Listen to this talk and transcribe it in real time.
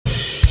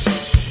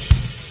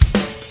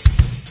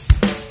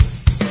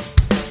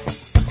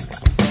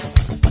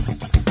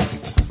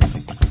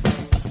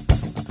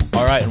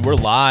right, and we're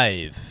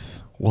live.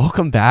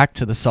 Welcome back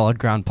to the Solid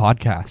Ground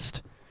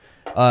Podcast.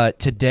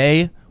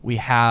 Today we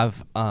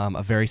have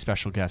a very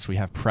special guest. We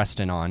have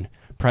Preston on.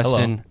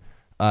 Preston,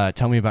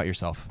 tell me about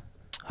yourself.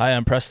 Hi,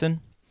 I'm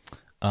Preston.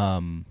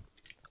 I'm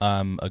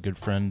a good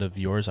friend of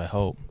yours, I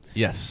hope.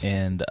 Yes.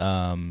 And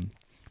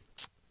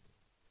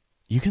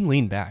you can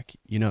lean back.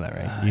 You know that,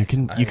 right? You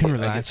can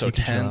relax. I get so you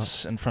can chill out.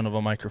 tense in front of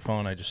a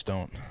microphone. I just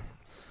don't.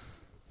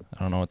 I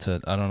don't know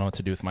what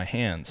to do with my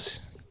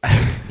hands.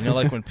 You know,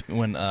 like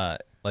when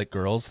like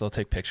girls, they'll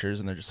take pictures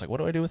and they're just like, "What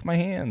do I do with my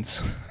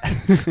hands?"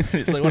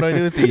 It's like, "What do I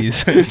do with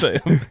these?" It's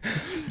like,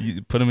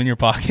 you put them in your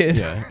pocket.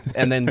 Yeah.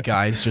 And then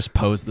guys just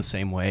pose the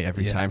same way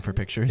every Yeah. time for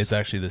pictures. It's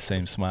actually the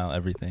same smile,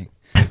 everything.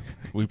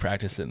 We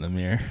practice it in the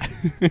mirror.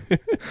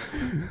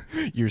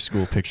 Your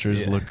school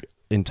pictures look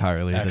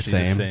entirely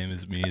Actually, the same.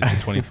 as me as a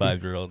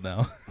 25-year-old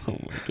now. Oh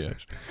my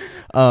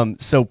gosh.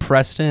 So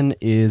Preston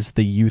is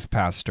the youth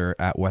pastor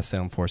at West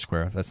Salem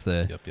Foursquare. That's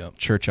the Yep.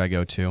 church I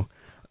go to.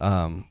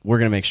 We're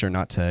going to make sure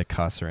not to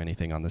cuss or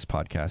anything on this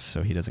podcast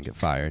so he doesn't get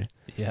fired.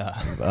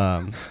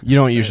 Yeah. You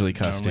don't usually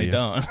cuss, do you?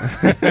 Don't.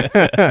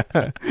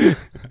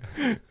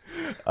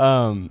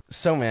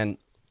 So, man,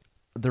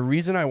 the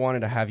reason I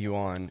wanted to have you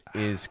on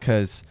is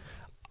because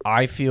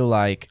I feel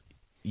like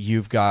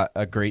you've got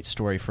a great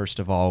story, first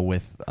of all,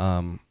 with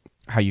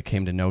how you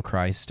came to know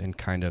Christ and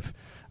kind of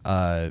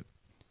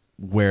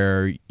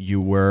where you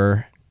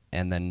were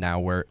and then now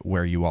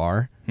where you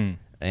are.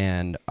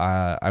 And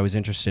I was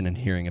interested in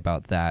hearing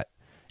about that.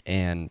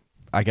 And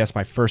I guess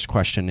my first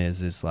question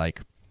is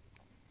like,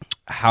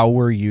 how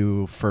were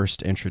you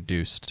first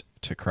introduced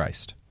to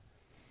Christ?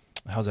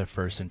 How was I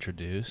first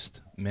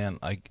introduced? Man,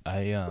 I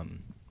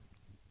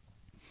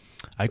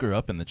grew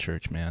up in the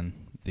church, man.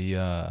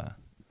 I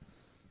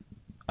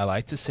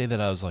like to say that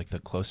I was like the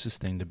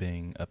closest thing to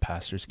being a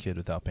pastor's kid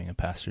without being a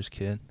pastor's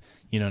kid.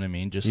 You know what I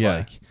mean? Just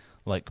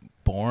like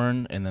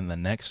born, and then the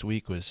next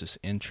week was just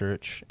in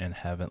church and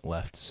haven't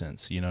left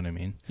since. You know what I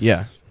mean?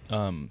 Yeah.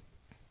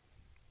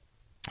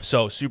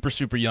 So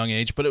super young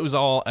age, but it was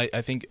all,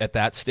 I think at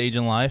that stage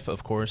in life,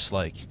 of course,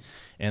 like,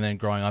 and then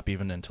growing up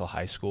even until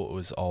high school, it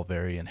was all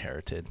very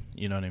inherited.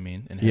 You know what I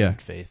mean?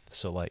 Inherited faith.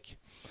 So like,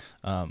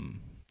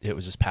 it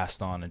was just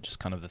passed on, and just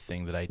kind of the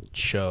thing that I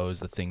chose,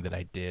 the thing that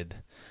I did,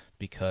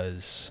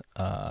 because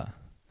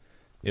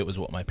it was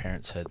what my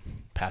parents had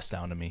passed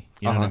down to me.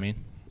 You know what I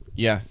mean?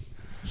 Yeah.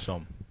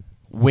 So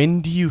when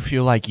do you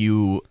feel like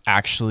you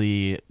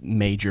actually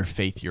made your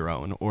faith your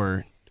own?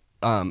 Or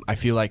I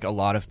feel like a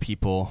lot of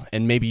people,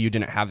 and maybe you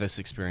didn't have this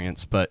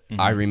experience, but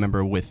I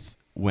remember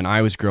when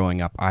I was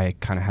growing up, I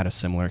kind of had a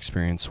similar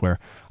experience where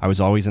I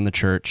was always in the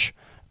church,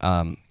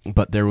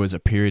 but there was a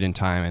period in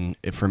time,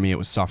 and for me it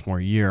was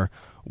sophomore year,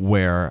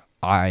 where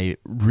I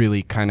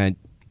really kind of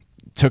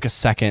took a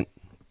second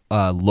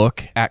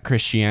look at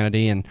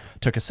Christianity and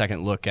took a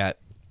second look at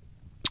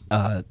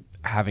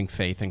having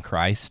faith in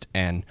Christ,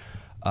 and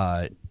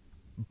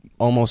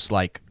almost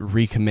like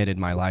recommitted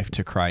my life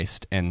to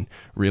Christ and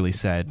really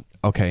said,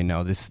 okay,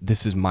 no,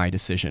 this is my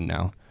decision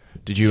now.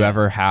 Did you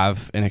ever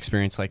have an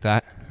experience like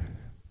that?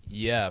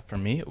 Yeah, for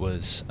me it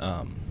was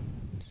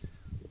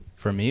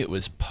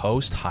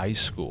post high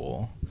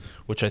school,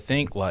 which I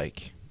think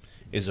like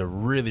is a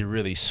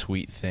really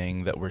sweet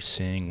thing that we're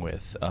seeing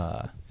with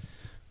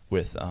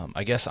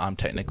I guess I'm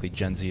technically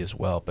Gen Z as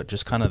well, but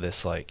just kind of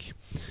this like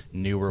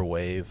newer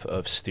wave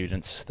of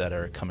students that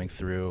are coming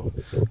through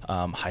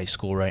high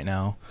school right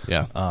now.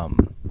 Yeah.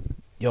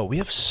 We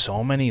have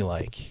so many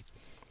like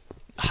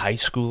high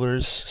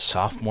schoolers,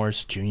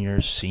 sophomores,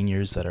 juniors,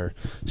 seniors that are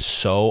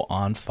so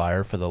on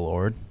fire for the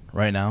Lord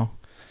right now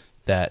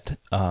that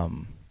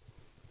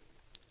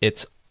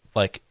it's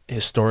like,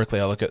 historically,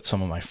 I look at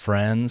some of my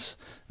friends,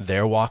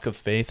 their walk of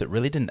faith, it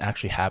really didn't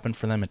actually happen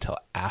for them until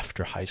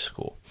after high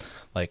school,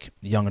 like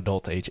young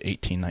adult age,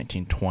 18,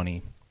 19,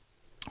 20,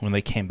 when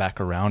they came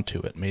back around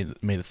to it, made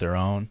it their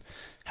own,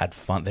 had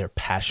fun, they were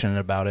passionate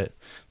about it,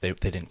 they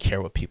didn't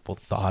care what people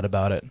thought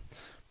about it.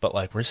 But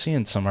like, we're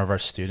seeing some of our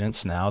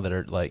students now that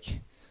are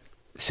like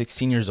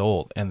 16 years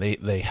old, and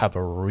they have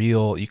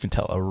you can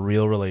tell, a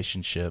real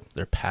relationship,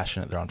 they're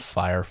passionate, they're on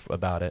fire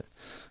about it,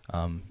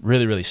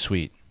 really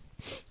sweet.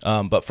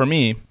 But for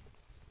me,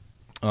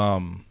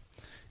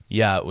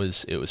 it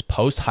was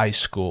post high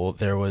school.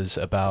 There was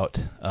about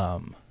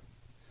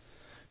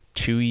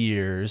 2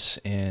 years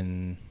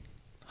in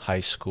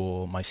high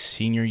school. My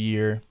senior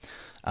year,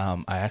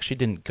 I actually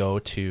didn't go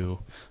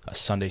to a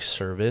Sunday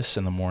service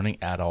in the morning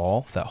at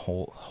all that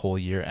whole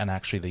year, and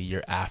actually the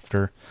year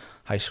after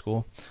high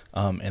school.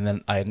 And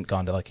then I hadn't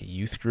gone to like a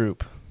youth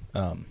group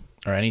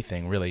or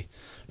anything really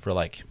for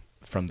like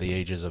from the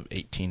ages of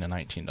 18 to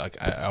 19.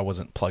 Like I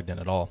wasn't plugged in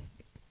at all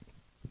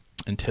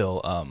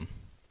until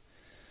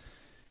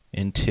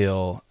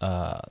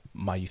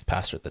my youth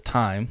pastor at the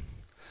time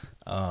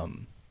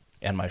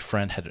and my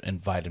friend had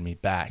invited me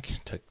back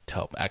to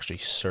help actually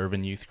serve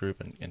in youth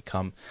group and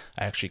come.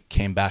 I actually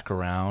came back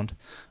around,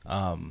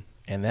 and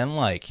then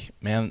like,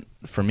 man,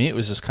 for me it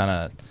was just kind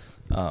of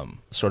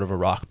sort of a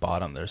rock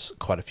bottom. There's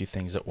quite a few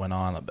things that went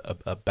on,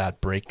 a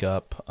bad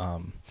breakup,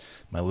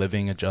 my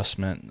living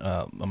adjustment,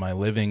 my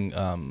living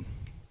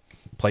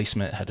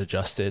placement had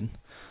adjusted.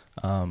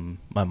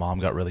 My mom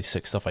got really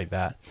sick, stuff like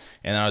that.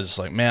 And I was just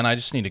like, man, I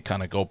just need to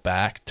kind of go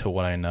back to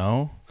what I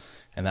know.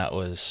 And that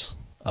was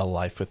a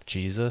life with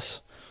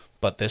Jesus.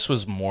 But this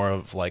was more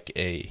of like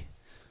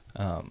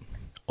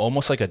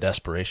almost like a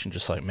desperation,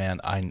 just like, man,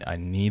 I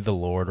need the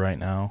Lord right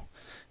now.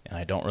 And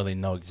I don't really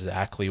know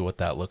exactly what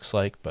that looks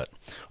like. But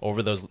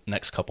over those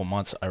next couple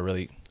months, I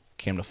really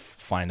came to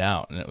find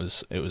out. And it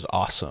was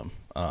awesome.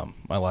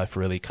 My life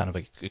really kind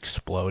of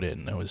exploded.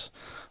 And it was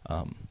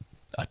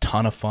a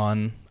ton of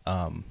fun.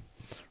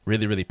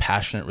 Really, really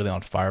passionate, really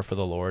on fire for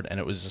the Lord. And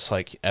it was just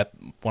like at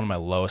one of my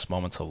lowest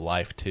moments of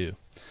life too.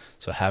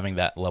 So having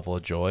that level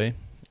of joy,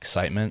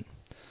 excitement,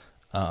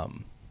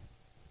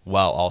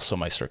 while also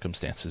my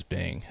circumstances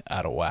being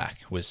out of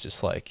whack, was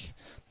just like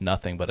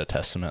nothing but a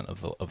testament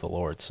of the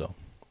Lord. So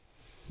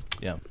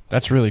yeah.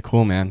 That's really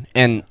cool, man.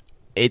 And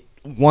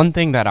one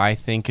thing that I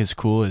think is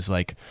cool is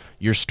like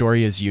your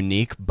story is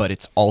unique, but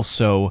it's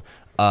also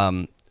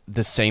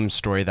the same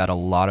story that a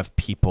lot of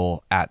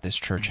people at this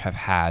church have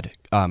had,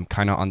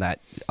 kind of on that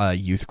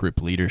youth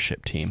group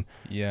leadership team.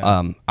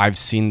 Yeah. I've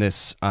seen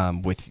this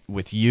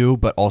with you,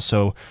 but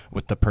also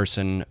with the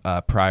person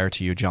prior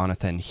to you,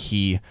 Jonathan.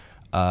 He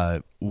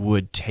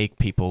would take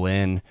people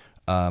in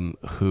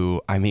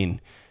who, I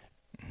mean,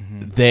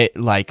 they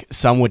like,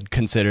 some would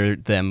consider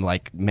them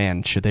like,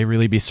 man, should they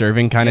really be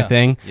serving kind of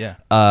thing? Yeah.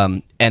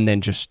 And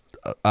then just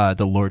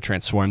the Lord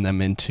transformed them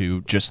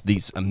into just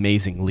these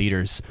amazing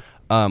leaders.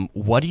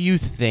 What do you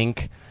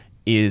think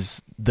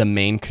is the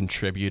main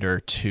contributor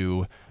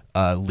to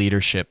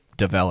leadership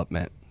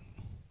development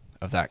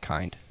of that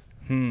kind?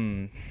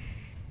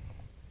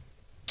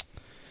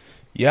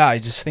 Yeah, I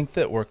just think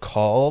that we're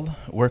called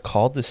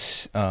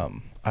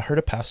to, I heard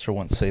a pastor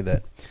once say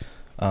that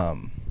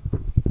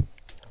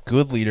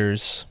good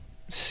leaders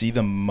see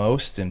the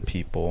most in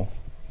people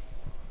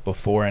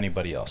before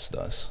anybody else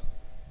does.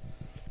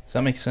 Does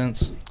that make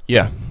sense?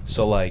 Yeah.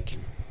 So like,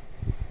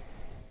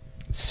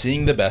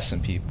 seeing the best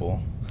in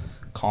people,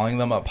 calling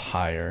them up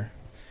higher,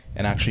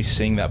 and actually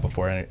seeing that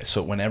before.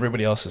 So when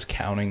everybody else is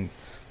counting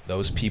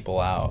those people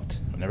out,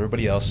 when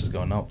everybody else is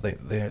going, no,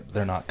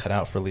 they're not cut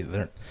out for lead.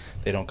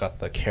 They don't got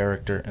the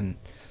character, and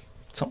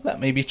some of that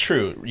may be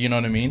true. You know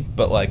what I mean?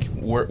 But like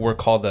we're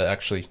called to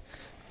actually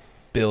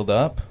build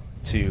up,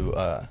 to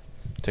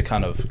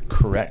kind of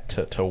correct,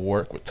 to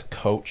work with, to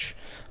coach,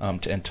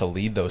 and to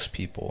lead those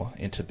people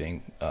into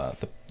being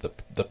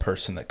the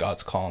person that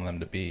God's calling them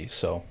to be.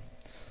 So.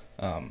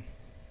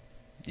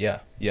 Yeah.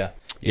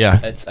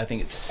 I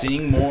think it's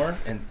seeing more,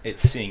 and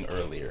it's seeing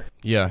earlier.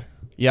 Yeah.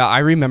 I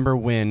remember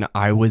when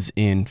I was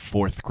in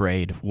fourth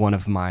grade, one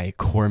of my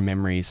core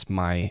memories,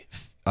 my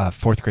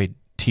fourth grade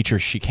teacher,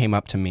 she came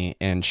up to me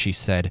and she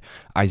said,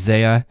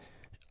 Isaiah,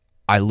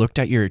 I looked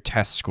at your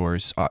test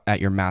scores, at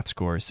your math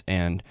scores,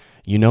 and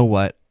you know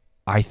what?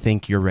 I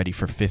think you're ready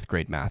for fifth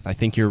grade math. I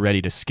think you're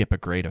ready to skip a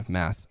grade of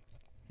math.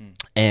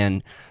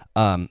 And,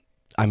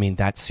 I mean,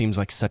 that seems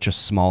like such a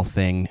small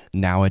thing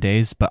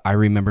nowadays, but I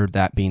remember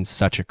that being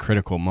such a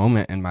critical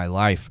moment in my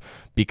life,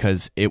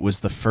 because it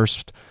was the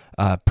first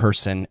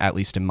person, at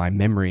least in my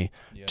memory,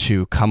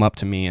 to come up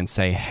to me and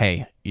say,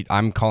 hey,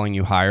 I'm calling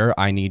you higher.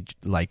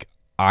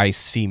 I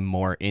see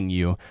more in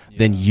you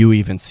than you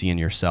even see in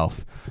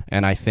yourself.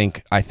 And I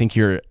think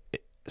you're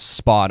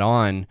spot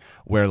on,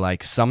 where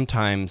like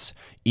sometimes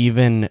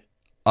even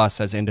us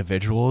as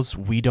individuals,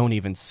 we don't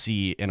even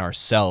see in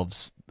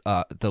ourselves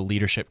the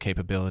leadership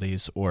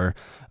capabilities or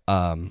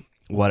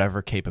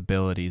whatever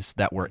capabilities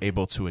that we're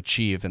able to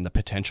achieve and the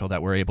potential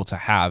that we're able to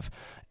have.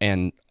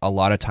 And a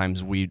lot of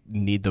times we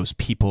need those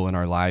people in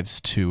our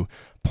lives to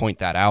point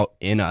that out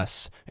in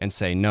us and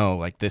say, no,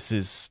 like this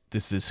is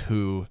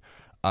who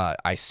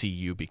I see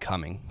you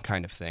becoming,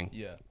 kind of thing.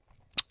 Yeah,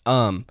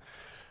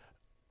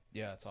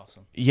 it's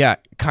awesome. Yeah,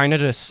 kind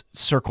of to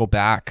circle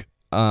back,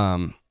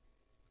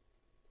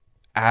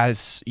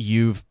 as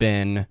you've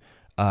been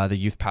the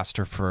youth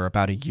pastor for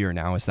about a year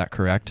now, is that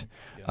correct?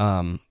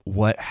 Yeah.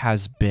 What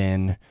has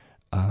been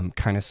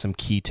kind of some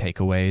key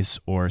takeaways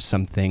or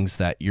some things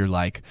that you're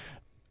like,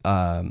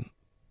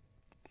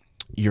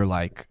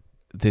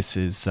 this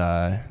is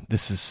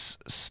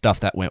stuff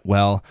that went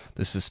well.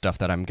 This is stuff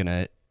that I'm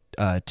gonna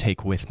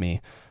take with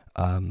me,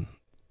 kind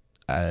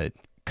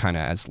of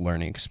as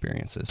learning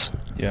experiences.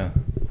 Yeah,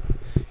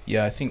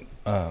 I think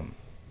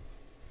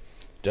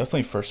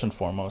definitely first and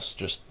foremost,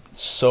 just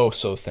so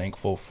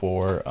thankful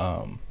for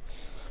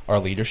our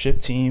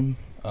leadership team,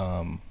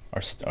 I'll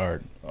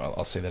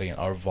say that again,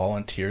 our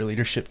volunteer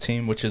leadership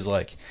team, which is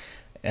like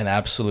an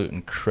absolute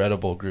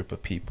incredible group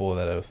of people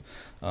that have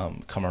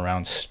come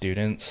around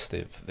students.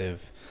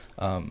 They've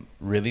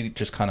really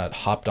just kind of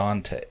hopped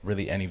on to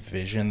really any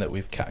vision that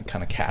we've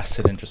kind of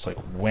casted and just like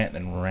went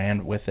and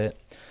ran with it.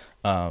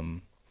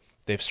 I've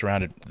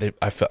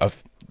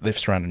they've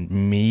surrounded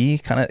me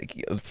kind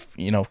of,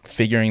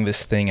 figuring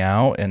this thing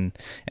out and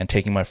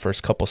taking my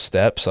first couple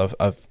steps.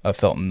 I've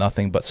felt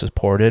nothing but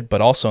supported,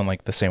 but also in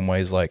like the same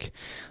ways, like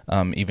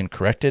even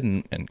corrected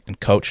and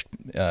coached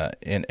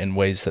in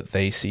ways that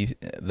they see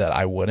that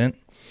I wouldn't.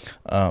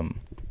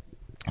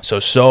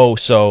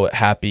 So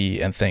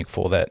happy and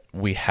thankful that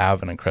we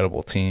have an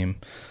incredible team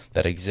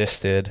that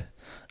existed.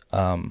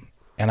 And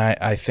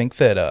I think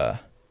that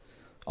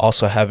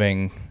also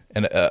having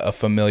a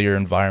familiar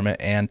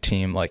environment and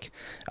team, like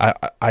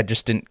I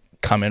just didn't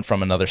come in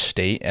from another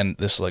state, and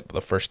this is like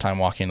the first time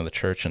walking into the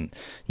church, and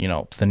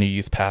the new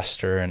youth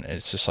pastor, and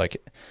it's just like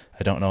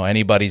I don't know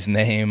anybody's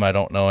name, I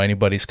don't know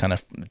anybody's kind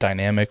of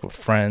dynamic with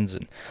friends,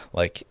 and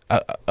like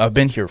I've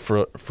been here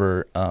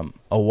for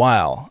a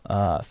while,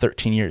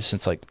 13 years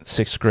since like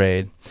 6th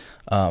grade,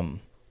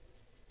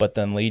 but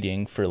then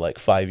leading for like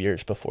 5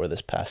 years before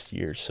this past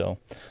year. So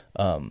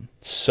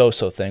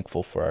so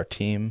thankful for our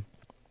team.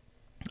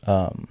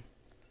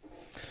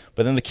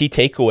 But then the key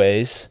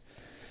takeaways,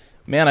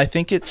 man, I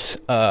think it's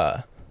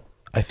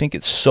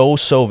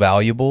so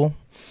valuable,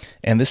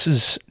 and this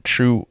is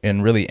true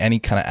in really any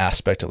kind of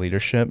aspect of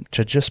leadership,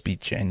 to just be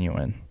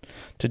genuine,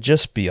 to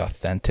just be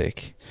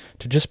authentic,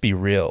 to just be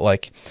real.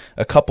 Like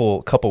a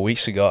couple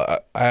weeks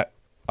ago,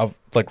 I've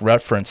like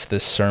referenced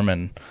this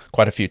sermon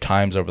quite a few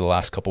times over the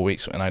last couple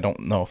weeks, and I don't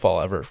know if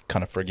I'll ever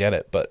kind of forget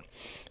it, but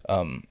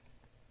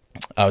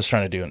I was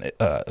trying to do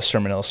a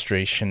sermon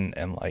illustration,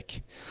 and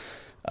like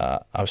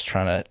I was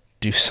trying to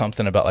do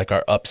something about like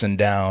our ups and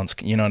downs,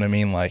 you know what I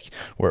mean? Like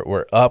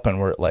we're up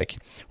and we're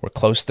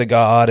close to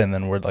God, and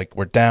then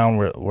we're down,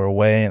 we're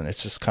away, and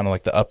it's just kind of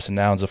like the ups and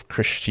downs of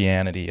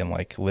Christianity, and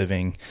like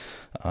living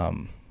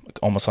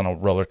almost on a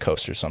roller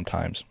coaster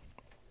sometimes.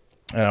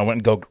 And I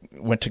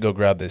went to go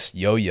grab this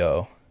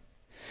yo-yo,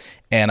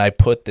 and I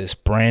put this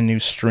brand new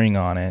string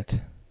on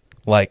it,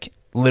 like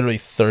literally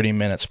 30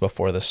 minutes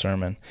before the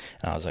sermon,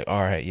 and I was like,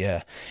 all right,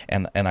 yeah,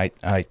 and I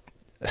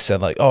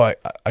said like, oh,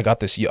 I got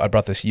this, I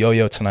brought this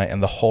yo-yo tonight,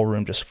 and the whole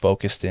room just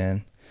focused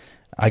in.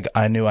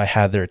 I knew I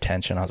had their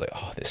attention. I was like,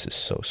 oh, this is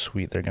so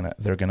sweet. They're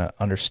gonna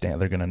understand.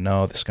 They're gonna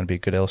know. This is gonna be a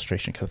good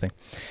illustration kind of thing.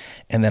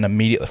 And then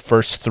immediately,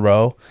 first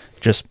throw,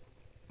 just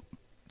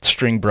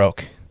string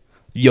broke,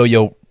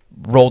 yo-yo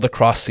rolled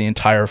across the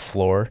entire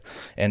floor,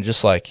 and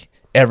just like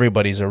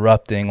everybody's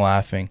erupting,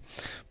 laughing.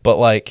 But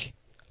like,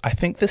 I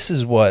think this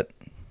is what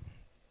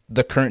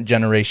the current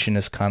generation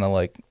is kind of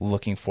like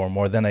looking for,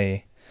 more than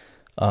a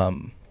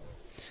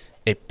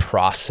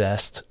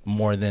processed,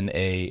 more than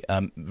a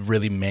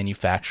really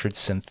manufactured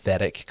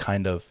synthetic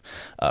kind of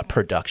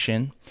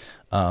production.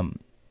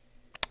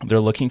 They're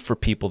looking for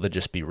people to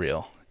just be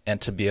real,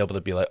 and to be able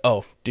to be like,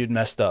 oh, dude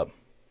messed up,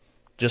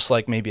 just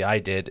like maybe I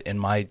did in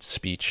my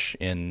speech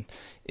in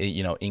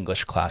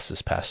English class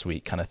this past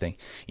week, kind of thing.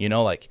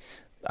 Like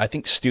I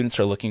think students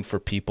are looking for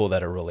people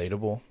that are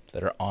relatable,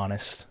 that are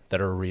honest,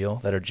 that are real,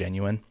 that are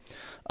genuine.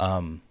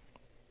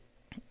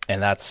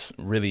 And that's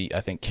really,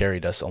 I think,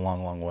 carried us a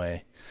long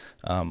way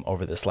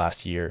over this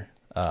last year.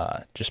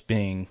 Just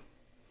being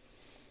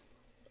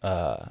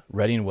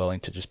ready and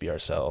willing to just be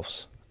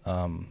ourselves.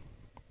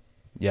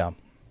 Yeah,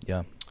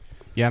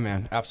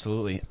 man,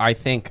 absolutely. I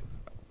think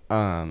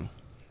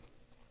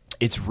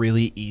it's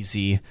really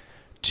easy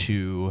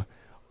to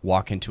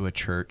walk into a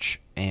church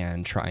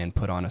and try and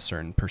put on a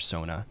certain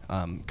persona,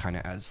 kind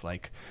of as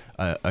like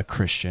a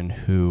Christian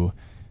who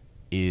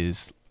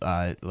is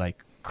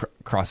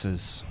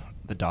crosses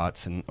the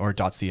dots or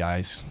dots the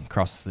I's,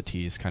 crosses the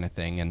T's kind of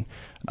thing,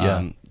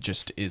 and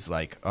just is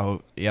like,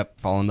 oh, yep,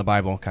 following the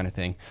Bible kind of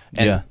thing.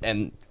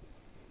 And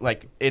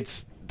like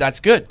that's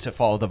good to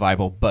follow the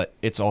Bible, but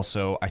it's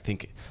also, I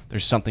think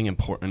there's something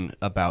important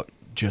about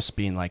just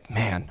being like,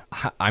 man,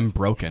 I'm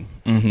broken,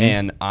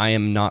 and I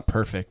am not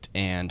perfect,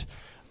 and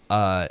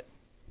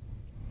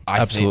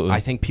absolutely. I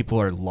think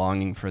people are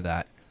longing for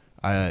that,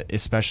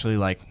 especially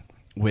like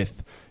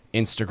with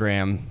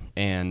Instagram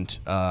and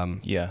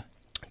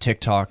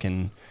TikTok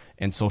and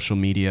social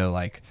media,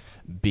 like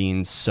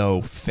being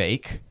so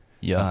fake.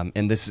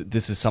 And this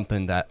is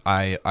something that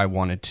I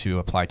wanted to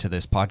apply to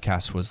this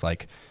podcast, was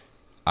like,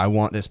 I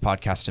want this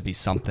podcast to be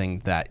something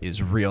that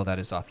is real, that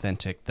is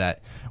authentic,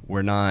 that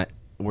we're not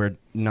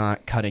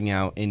cutting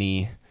out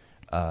any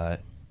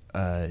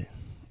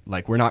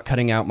like we're not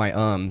cutting out my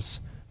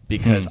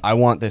because I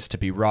want this to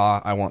be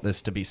raw. I want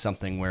this to be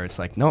something where it's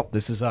like, nope,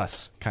 this is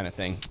us kind of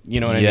thing.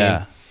 You know what I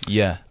mean?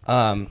 Yeah.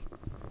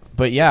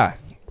 But yeah.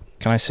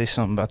 Can I say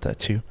something about that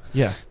too?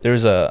 Yeah.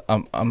 There's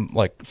I'm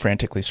like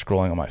frantically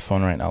scrolling on my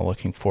phone right now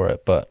looking for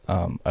it, but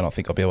I don't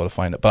think I'll be able to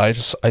find it. But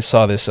I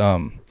saw this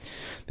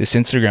this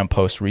Instagram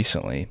post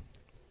recently,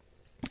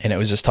 and it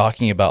was just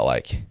talking about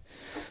like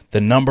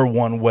the number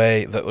one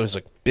way, that was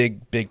like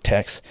big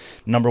text,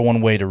 number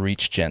one way to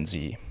reach Gen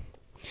Z.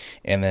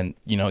 And then,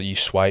 you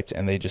swiped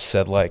and they just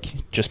said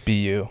like, just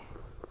be you.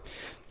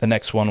 The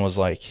next one was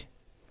like,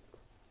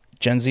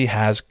 Gen Z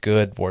has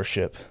good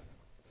worship.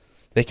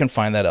 They can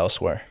find that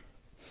elsewhere.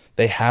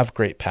 They have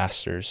great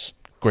pastors.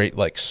 great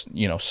like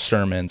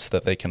sermons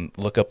that they can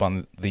look up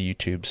on the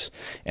YouTubes,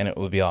 and it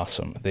would be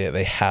awesome.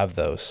 They have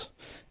those.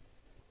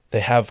 They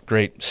have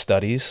great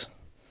studies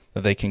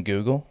that they can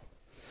Google.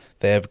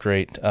 They have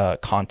great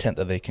content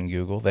that they can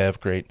Google. They have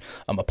great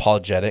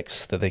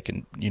apologetics that they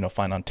can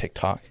find on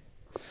TikTok.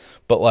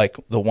 But like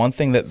the one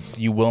thing that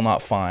you will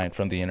not find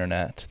from the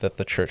internet that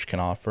the church can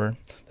offer,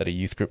 that a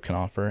youth group can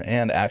offer,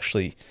 and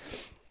actually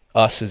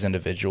us as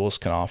individuals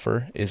can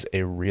offer, is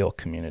a real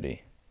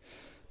community.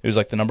 It was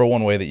like the number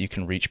one way that you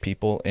can reach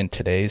people in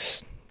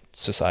today's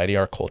society,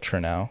 our culture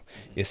now,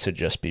 is to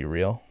just be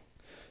real,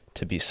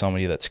 to be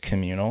somebody that's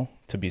communal,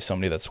 to be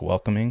somebody that's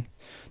welcoming,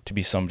 to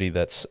be somebody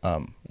that's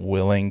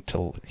willing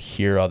to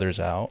hear others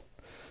out,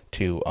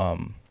 to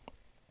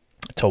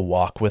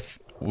walk with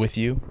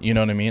you, you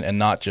know what I mean? And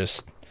not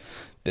just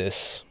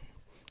this,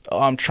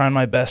 I'm trying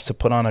my best to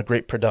put on a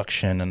great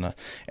production and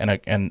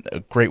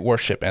a great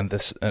worship and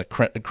this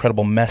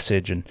incredible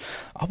message. And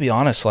I'll be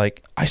honest,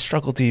 like I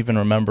struggle to even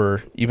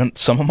remember even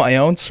some of my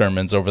own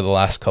sermons over the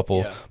last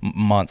couple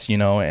months,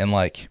 and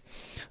like,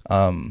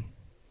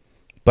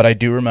 but I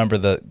do remember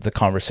the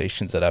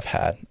conversations that I've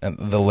had and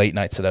the late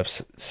nights that I've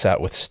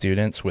sat with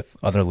students, with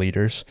other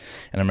leaders.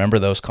 And I remember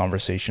those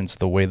conversations,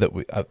 the way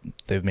that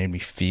they've made me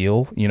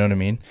feel, you know what I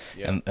mean?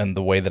 Yeah. And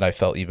the way that I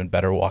felt even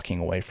better walking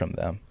away from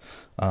them.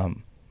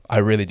 I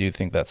really do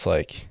think that's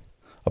like,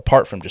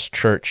 apart from just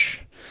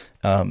church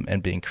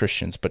and being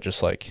Christians, but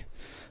just like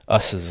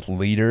us as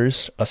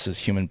leaders, us as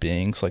human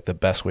beings, like the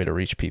best way to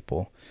reach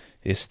people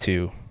is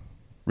to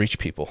reach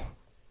people.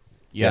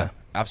 Yeah.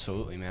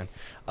 Absolutely, man.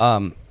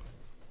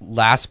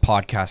 Last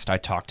podcast I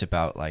talked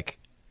about like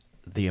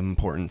the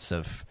importance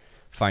of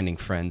finding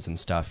friends and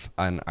stuff,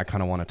 and I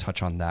kind of want to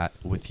touch on that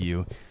with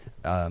you.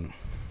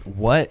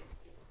 Why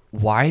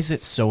is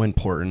it so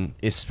important,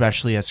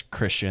 especially as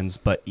Christians,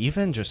 but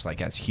even just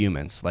like as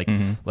humans? Like,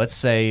 let's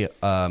say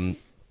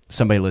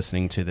somebody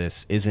listening to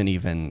this isn't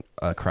even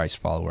a Christ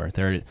follower.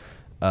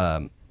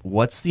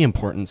 What's the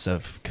importance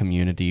of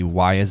community?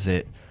 Why is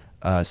it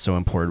so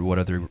important? What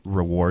are the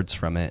rewards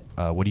from it?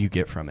 What do you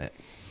get from it?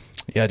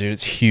 Yeah, dude,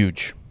 it's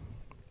huge.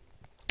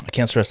 I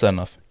can't stress that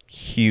enough.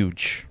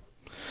 Huge.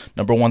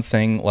 Number one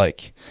thing,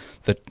 like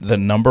the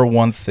number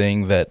one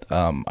thing that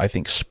I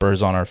think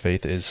spurs on our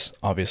faith is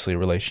obviously a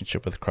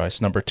relationship with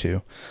Christ. Number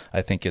two,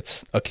 I think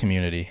it's a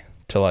community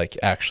to like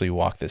actually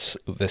walk this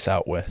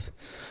out with.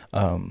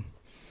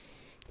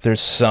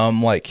 There's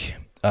some like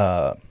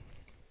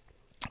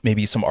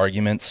maybe some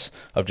arguments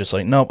of just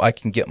like, nope, I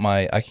can get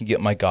my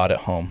God at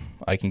home.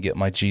 I can get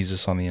my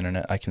Jesus on the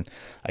internet. I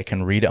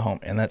can read at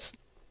home, and that's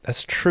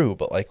true.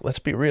 But like, let's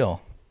be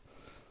real.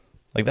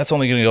 Like that's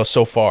only going to go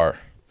so far.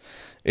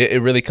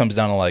 It really comes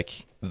down to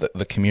like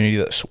the community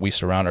that we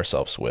surround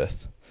ourselves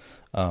with,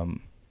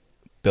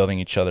 building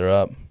each other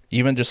up.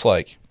 Even just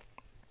like,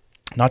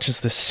 not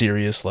just this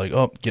serious like,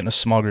 oh, get in a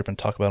small group and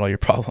talk about all your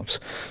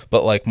problems,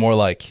 but like more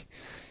like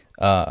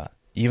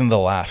even the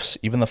laughs,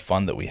 even the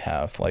fun that we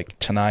have. Like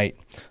tonight,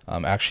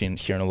 actually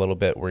here in a little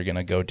bit, we're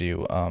gonna go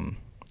do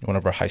one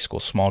of our high school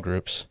small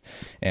groups,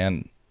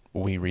 and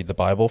we read the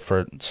Bible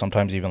for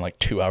sometimes even like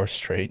 2 hours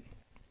straight.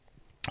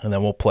 And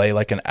then we'll play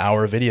like an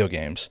hour of video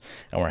games,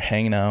 and we're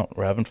hanging out,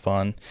 we're having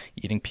fun,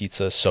 eating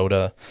pizza,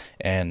 soda,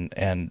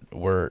 and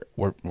we're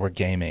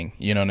gaming.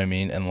 You know what I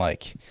mean? And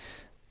like,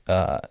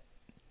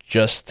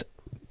 just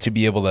to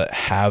be able to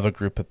have a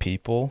group of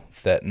people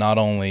that not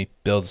only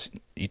builds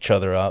each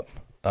other up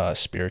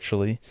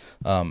spiritually,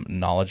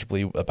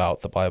 knowledgeably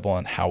about the Bible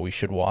and how we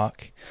should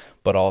walk,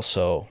 but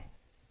also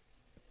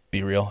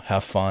be real,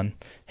 have fun,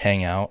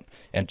 hang out,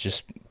 and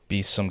just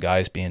be some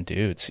guys being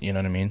dudes. You know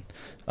what I mean?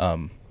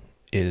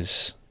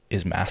 Is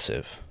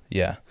massive.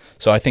 Yeah.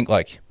 So I think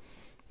like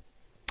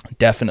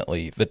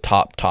definitely the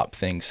top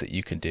things that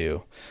you can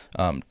do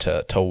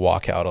to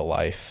walk out a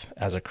life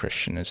as a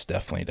Christian is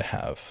definitely to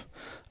have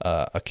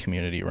a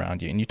community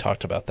around you. And you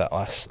talked about that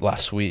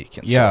last week.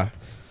 And yeah.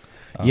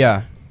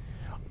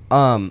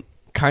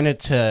 Kind of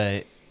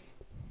to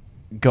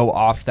go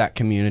off that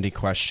community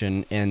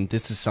question, and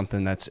this is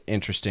something that's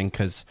interesting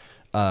because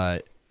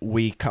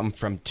we come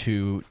from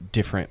two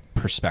different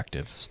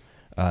perspectives.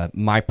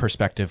 My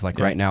perspective, like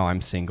right now, I'm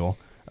single.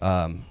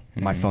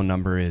 My phone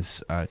number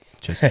is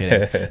just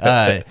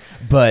kidding.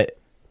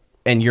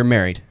 And you're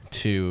married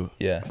to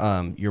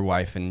your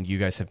wife, and you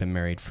guys have been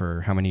married for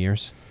how many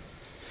years?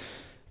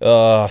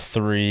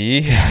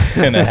 3.5.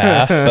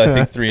 I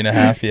think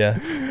 3.5. Yeah.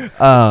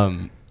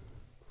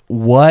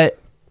 What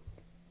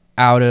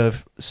out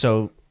of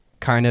so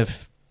kind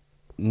of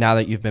now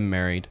that you've been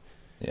married?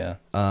 Yeah.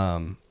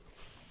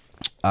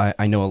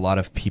 I know a lot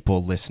of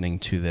people listening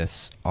to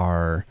this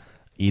are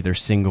either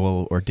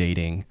single or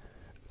dating.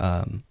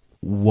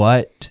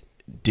 What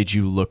did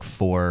you look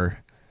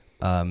for,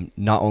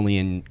 not only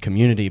in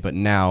community, but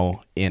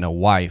now in a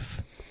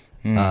wife?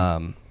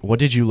 What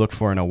did you look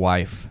for in a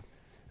wife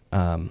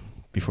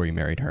before you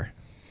married her?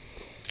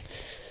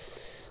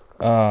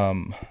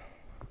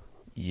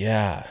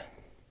 Yeah.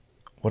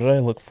 What did I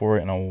look for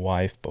in a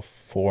wife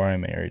before I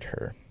married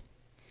her?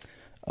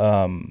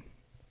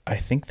 I I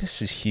think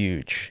this is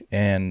huge.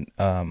 And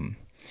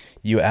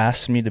you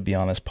asked me to be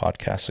on this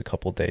podcast a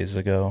couple days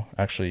ago,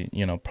 actually,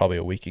 probably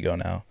a week ago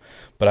now,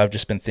 but I've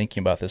just been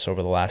thinking about this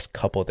over the last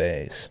couple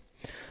days.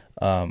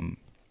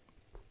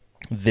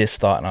 This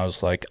thought, and I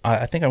was like,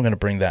 I think I'm going to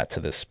bring that to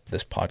this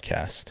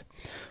podcast.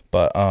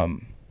 But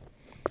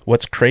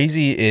what's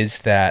crazy is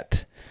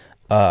that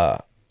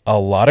a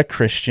lot of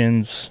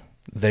Christians,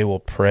 they will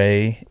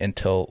pray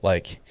until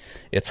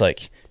it's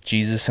like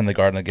Jesus in the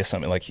Garden of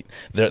Gethsemane, like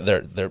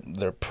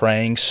they're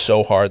praying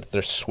so hard that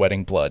they're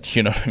sweating blood.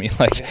 You know what I mean?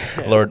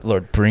 Like,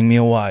 Lord, bring me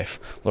a wife.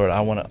 Lord,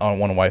 I want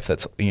a wife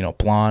that's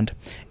blonde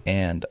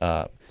and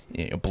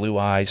blue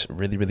eyes,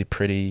 really really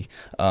pretty,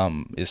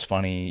 is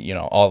funny,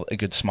 all a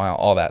good smile,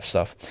 all that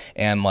stuff.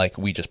 And like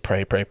we just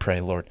pray,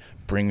 Lord,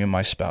 bring me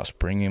my spouse,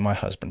 bring me my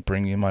husband,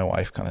 bring me my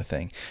wife, kind of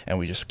thing. And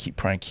we just keep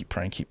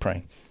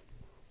praying.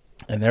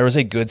 And there was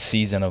a good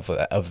season of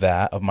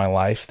my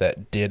life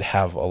that did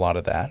have a lot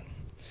of that.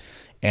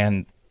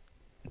 And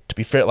to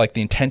be fair, like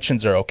the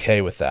intentions are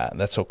okay with that.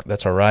 That's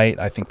all right.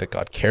 I think that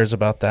God cares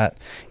about that,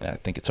 and I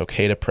think it's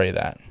okay to pray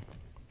that.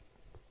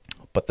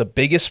 But the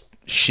biggest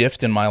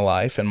shift in my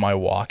life and my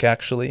walk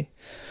actually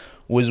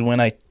was when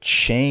I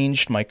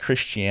changed my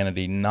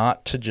Christianity,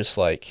 not to just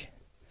like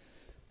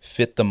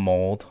fit the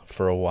mold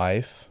for a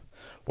wife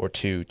or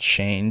to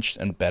change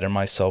and better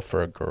myself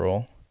for a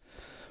girl,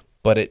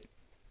 but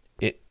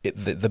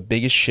the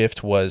biggest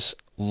shift was,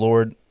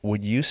 Lord,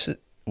 would you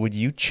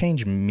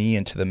change me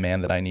into the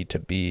man that I need to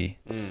be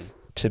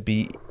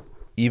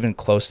even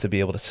close to be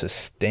able to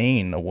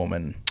sustain a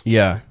woman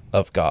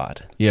of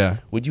God? Yeah.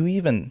 Would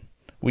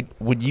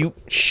you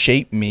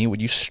shape me?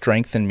 Would you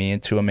strengthen me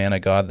into a man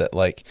of God that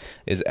like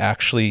is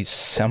actually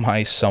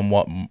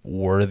somewhat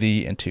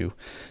worthy into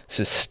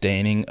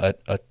sustaining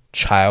a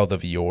child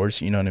of yours?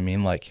 You know what I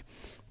mean? Like,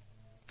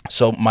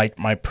 so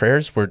my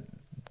prayers were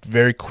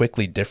very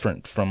quickly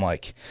different from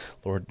like,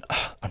 Lord,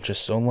 I'm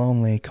just so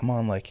lonely. Come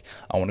on, like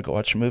I want to go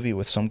watch a movie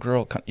with some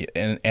girl,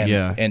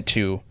 and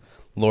to,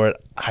 Lord,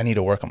 I need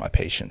to work on my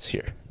patience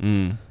here.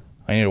 I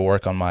need to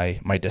work on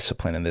my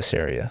discipline in this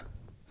area.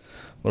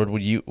 Lord,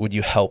 would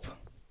you help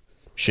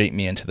shape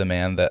me into the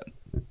man that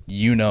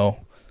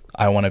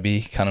I want to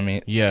be,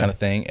 kind of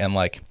thing. And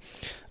like,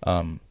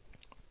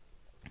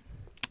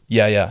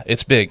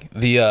 it's big.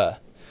 The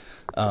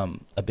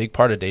a big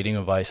part of dating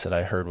advice that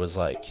I heard was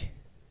like,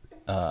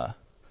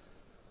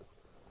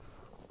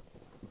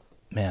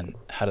 man,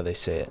 how do they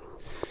say it?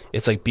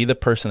 It's like, be the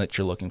person that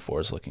you're looking for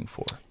is looking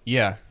for.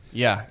 Yeah,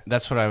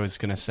 that's what I was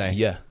gonna say.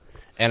 Yeah,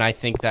 and I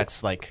think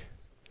that's like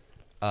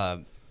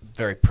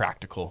very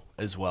practical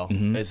as well.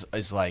 Mm-hmm.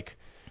 Is like,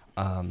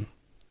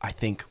 I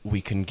think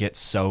we can get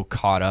so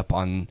caught up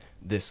on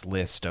this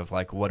list of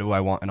like, what do I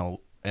want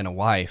in a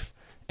wife,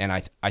 and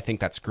I think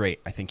that's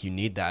great. I think you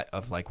need that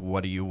of like,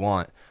 what do you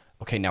want?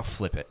 Okay, now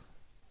flip it.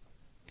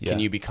 Can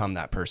you become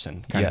that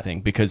person, kind of thing?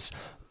 Because,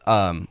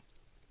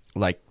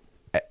 like,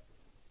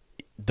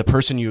 the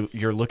person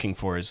you're looking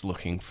for is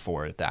looking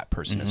for that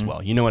person as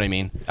well. You know what I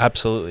mean?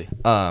 Absolutely.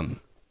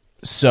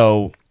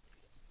 So,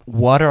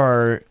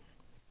 what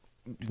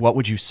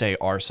would you say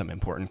are some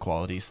important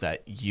qualities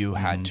that you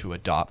had to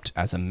adopt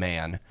as a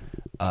man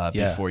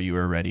before you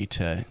were ready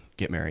to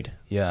get married?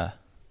 Yeah.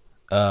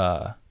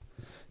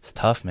 It's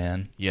tough,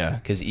 man. Yeah.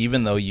 Because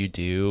even though you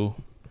do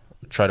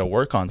try to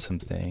work on some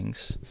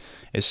things,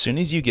 as soon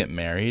as you get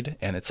married,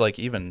 and it's like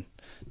even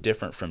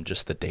different from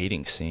just the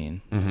dating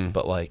scene,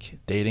 but like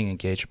dating,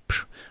 engaged,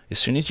 as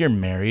soon as you're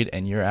married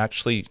and you're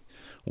actually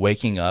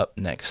waking up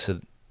next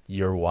to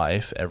your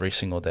wife every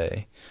single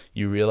day,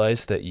 you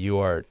realize that you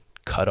are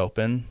cut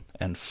open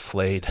and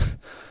flayed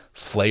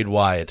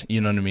wide,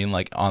 you know what I mean?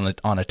 Like on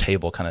a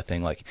table kind of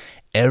thing. Like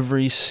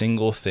every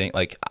single thing,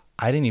 like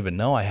I didn't even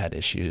know I had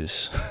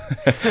issues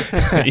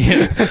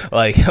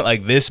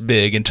like this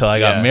big until I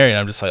got married.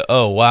 I'm just like,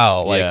 oh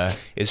wow. Like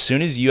as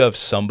soon as you have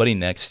somebody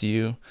next to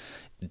you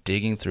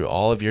digging through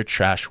all of your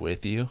trash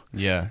with you,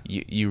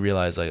 you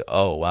realize like,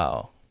 oh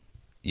wow.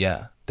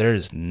 Yeah.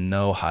 There's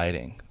no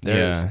hiding.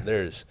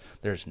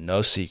 There's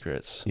no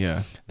secrets.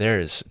 Yeah.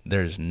 There's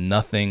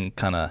nothing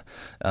kind of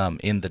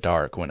in the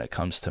dark when it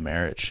comes to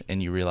marriage.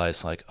 And you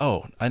realize like,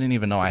 oh, I didn't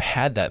even know I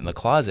had that in the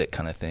closet,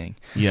 kind of thing.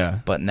 Yeah.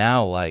 But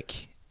now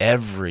like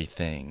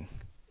everything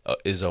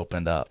is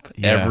opened up.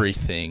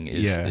 Everything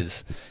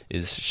is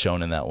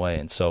shown in that way.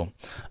 And so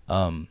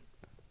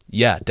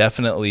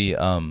definitely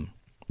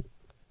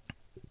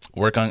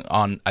work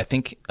on I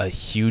think a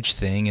huge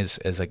thing as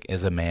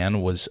a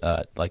man was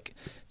like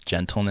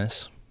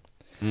gentleness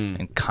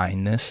and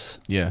kindness,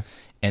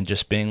 and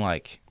just being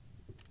like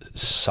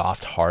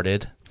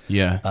soft-hearted,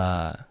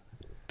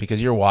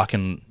 because you're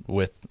walking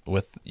with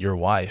your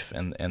wife,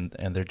 and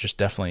they're just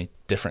definitely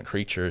different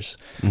creatures,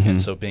 and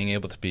so being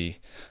able to be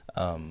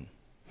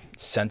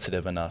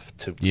sensitive enough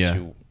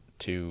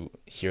to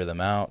hear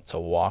them out, to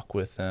walk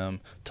with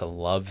them, to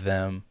love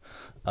them,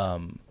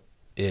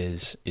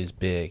 is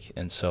big.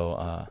 And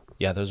so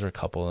those are a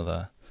couple of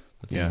the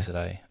things that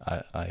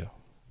I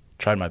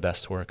tried my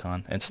best to work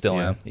on, and still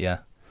am.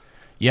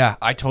 Yeah,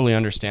 I totally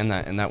understand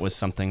that, and that was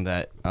something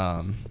that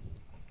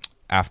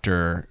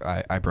after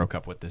I broke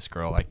up with this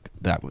girl, like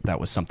that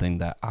was something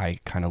that I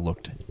kind of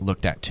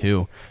looked at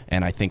too,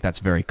 and I think that's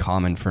very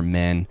common for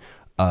men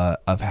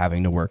of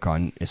having to work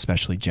on,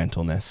 especially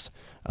gentleness,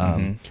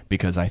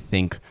 because I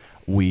think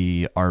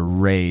we are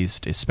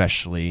raised,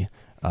 especially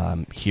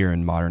here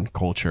in modern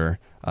culture,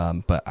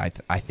 but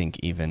I think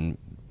even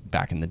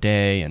back in the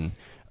day and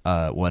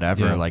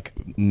whatever, like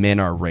men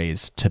are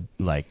raised to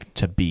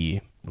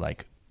be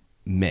like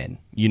men.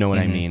 You know what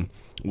I mean?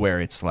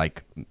 Where it's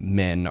like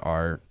men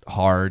are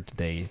hard,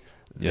 they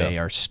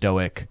are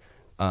stoic,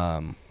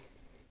 and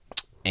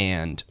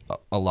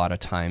a lot of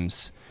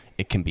times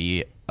it can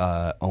be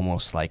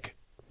almost like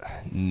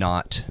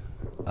not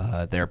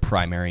their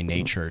primary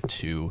nature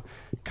to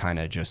kind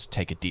of just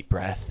take a deep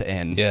breath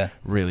and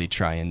really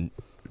try and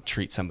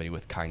treat somebody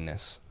with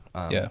kindness.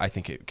 I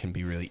think it can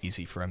be really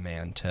easy for a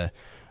man to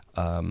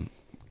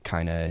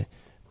kind of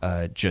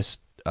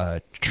just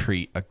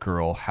treat a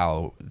girl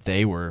how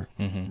they were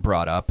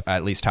brought up,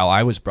 at least how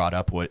I was brought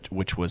up,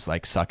 which was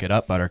like, suck it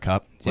up,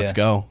 buttercup, let's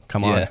go,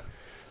 come on.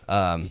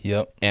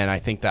 And I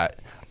think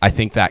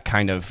that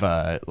kind of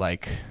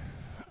like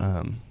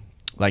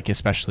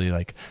especially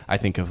like I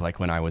think of like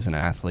when I was an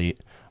athlete,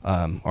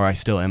 or I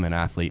still am an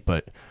athlete,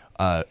 but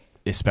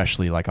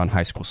especially like on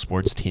high school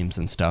sports teams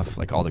and stuff,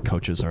 like all the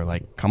coaches are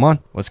like, come on,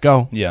 let's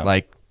go.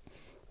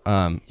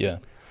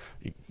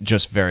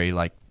 Just very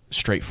like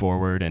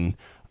straightforward, and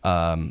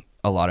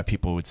a lot of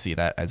people would see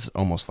that as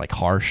almost like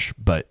harsh,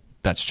 but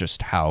that's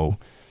just how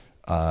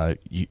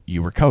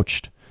you were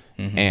coached.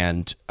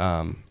 And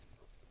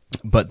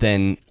but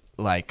then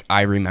like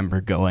I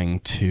remember going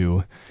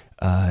to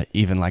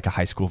even like a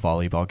high school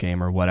volleyball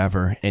game or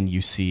whatever, and you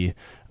see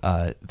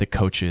the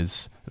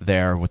coaches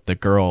there with the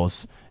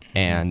girls,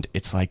 and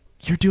it's like,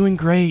 you're doing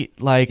great,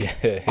 like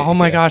oh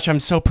my gosh, I'm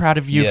so proud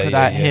of you for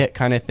that hit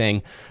kind of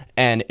thing.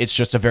 And it's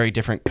just a very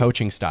different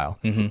coaching style,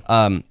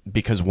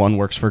 because one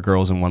works for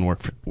girls and one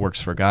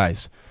works for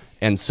guys.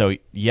 And so,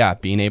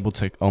 being able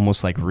to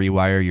almost like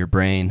rewire your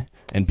brain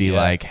and be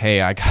like,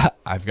 hey,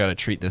 I've got to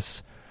treat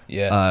this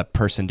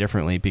person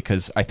differently,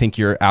 because I think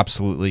you're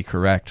absolutely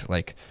correct.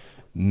 Like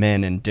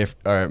men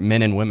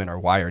and women are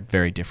wired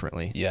very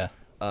differently.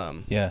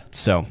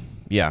 So,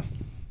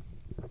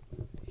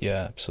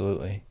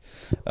 absolutely.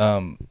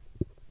 And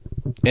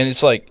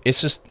it's like,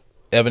 it's just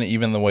evident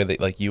even the way that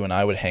like you and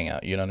I would hang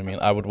out, you know what I mean?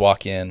 I would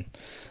walk in,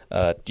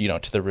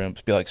 to the room,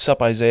 be like,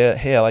 sup, Isaiah,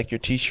 hey, I like your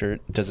t-shirt,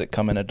 does it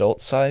come in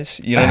adult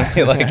size? You know what I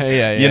mean? Like,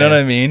 you know what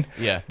I mean?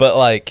 But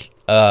like,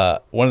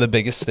 one of the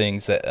biggest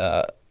things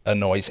that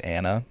annoys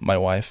Anna, my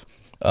wife,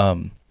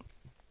 even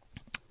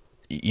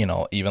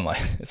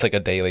like, it's like a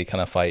daily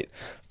kind of fight,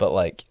 but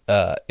like,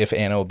 if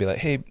Anna will be like,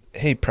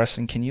 hey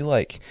Preston, can you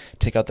like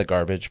take out the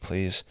garbage,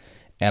 please?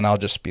 And I'll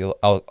just be,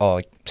 I'll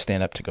like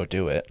stand up to go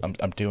do it.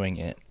 I'm doing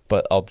it,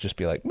 but I'll just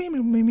be like, me.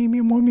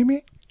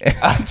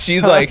 And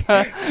she's like,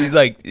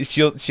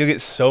 she'll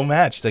get so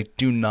mad. She's like,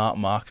 do not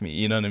mock me.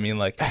 You know what I mean?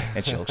 Like,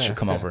 and she'll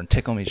come over and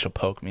tickle me. She'll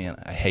poke me, and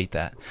I hate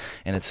that.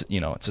 And it's,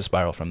 it's a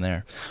spiral from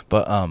there.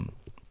 But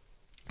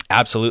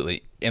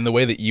absolutely, in the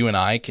way that you and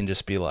I can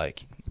just be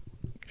like,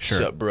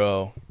 sup,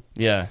 bro.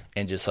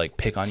 And just like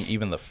pick on you,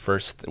 even the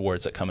first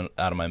words that come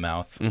out of my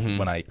mouth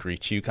when I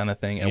greet you, kind of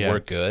thing, and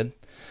we're good.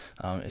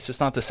 It's just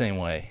not the same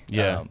way.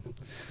 So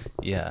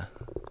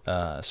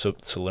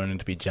learning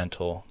to be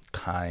gentle,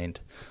 kind,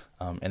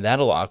 and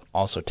that'll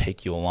also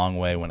take you a long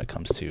way when it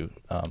comes to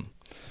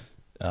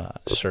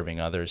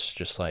serving others.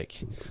 Just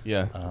like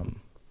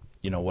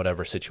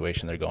whatever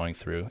situation they're going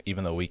through,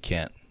 even though we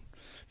can't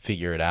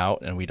figure it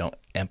out and we don't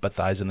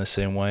empathize in the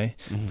same way,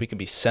 if we can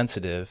be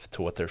sensitive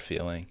to what they're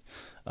feeling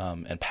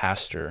and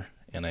pastor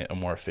in a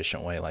more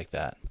efficient way like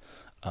that,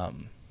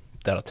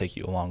 that'll take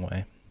you a long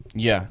way.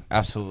 Yeah,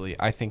 absolutely.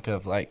 I think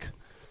of like,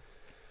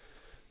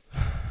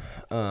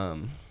 I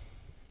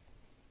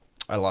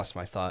lost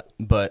my thought,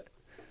 but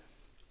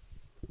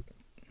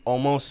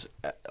almost,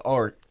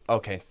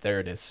 okay, there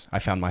it is. I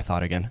found my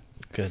thought again.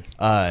 Good.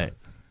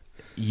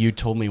 You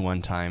told me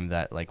one time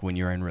that like when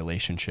you're in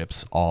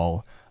relationships,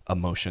 all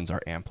emotions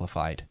are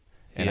amplified.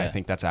 And I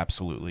think that's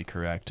absolutely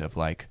correct of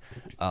like,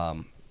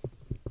 and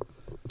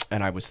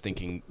I was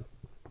thinking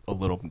a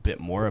little bit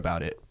more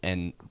about it.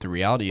 And the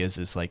reality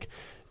is like,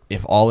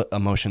 if all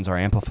emotions are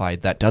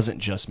amplified, that doesn't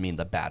just mean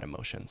the bad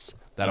emotions.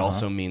 That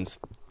also means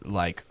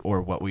like,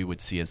 or what we would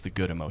see as the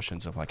good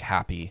emotions of like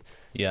happy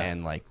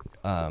and like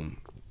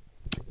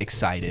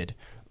excited.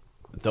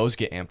 Those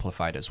get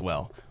amplified as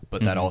well.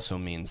 But that also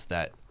means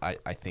that I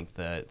think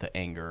the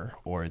anger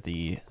or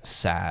the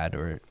sad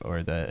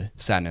or the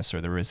sadness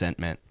or the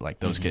resentment, like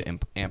those get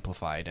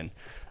amplified. And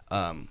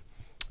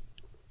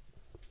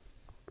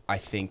I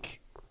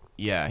think,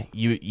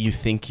 you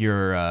think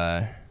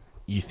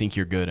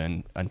you're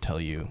good until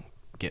you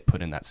get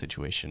put in that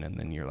situation, and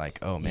then you're like,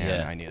 oh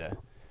man, I need to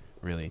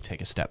really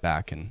take a step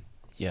back and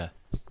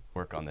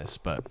work on this.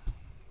 But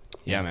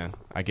man,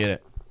 I get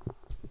it.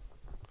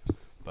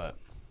 But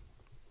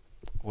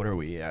what are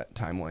we at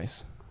time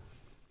wise?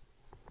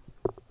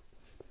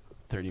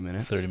 30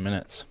 minutes. 30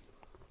 minutes.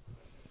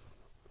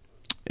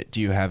 Do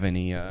you have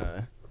any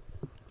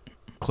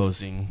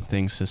closing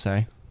things to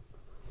say?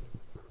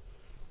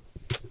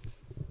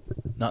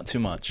 Not too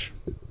much.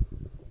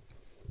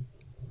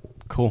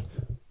 Cool.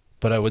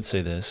 But I would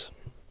say this.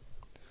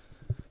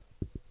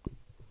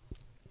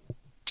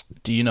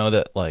 Do you know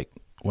that, like,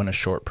 when a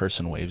short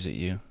person waves at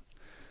you,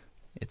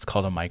 it's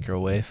called a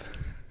microwave?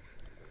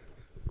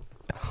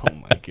 Oh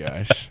my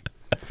gosh.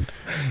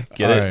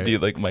 Get All it? right. Do you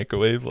like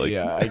microwave? Like,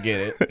 Yeah, I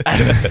get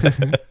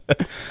it.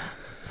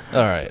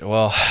 all right.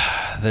 Well,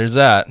 there's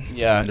that.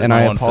 Yeah, There's and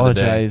my I one for the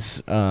day.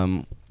 apologize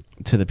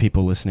to the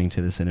people listening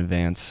to this in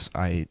advance.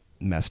 I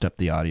messed up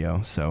the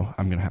audio, so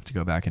I'm going to have to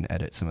go back and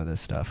edit some of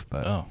this stuff,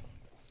 but Oh,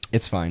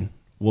 it's fine.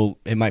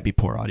 It might be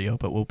poor audio,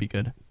 but we'll be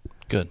good.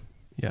 good.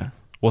 Yeah.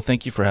 Well,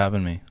 thank you for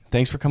having me.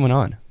 Thanks for coming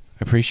on.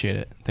 I appreciate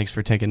it. Thanks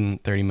for taking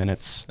 30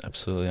 minutes.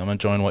 Absolutely. I'm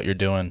enjoying what you're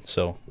doing,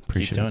 so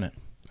Appreciate keep doing it.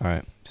 All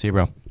right. See you,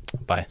 bro.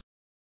 Bye.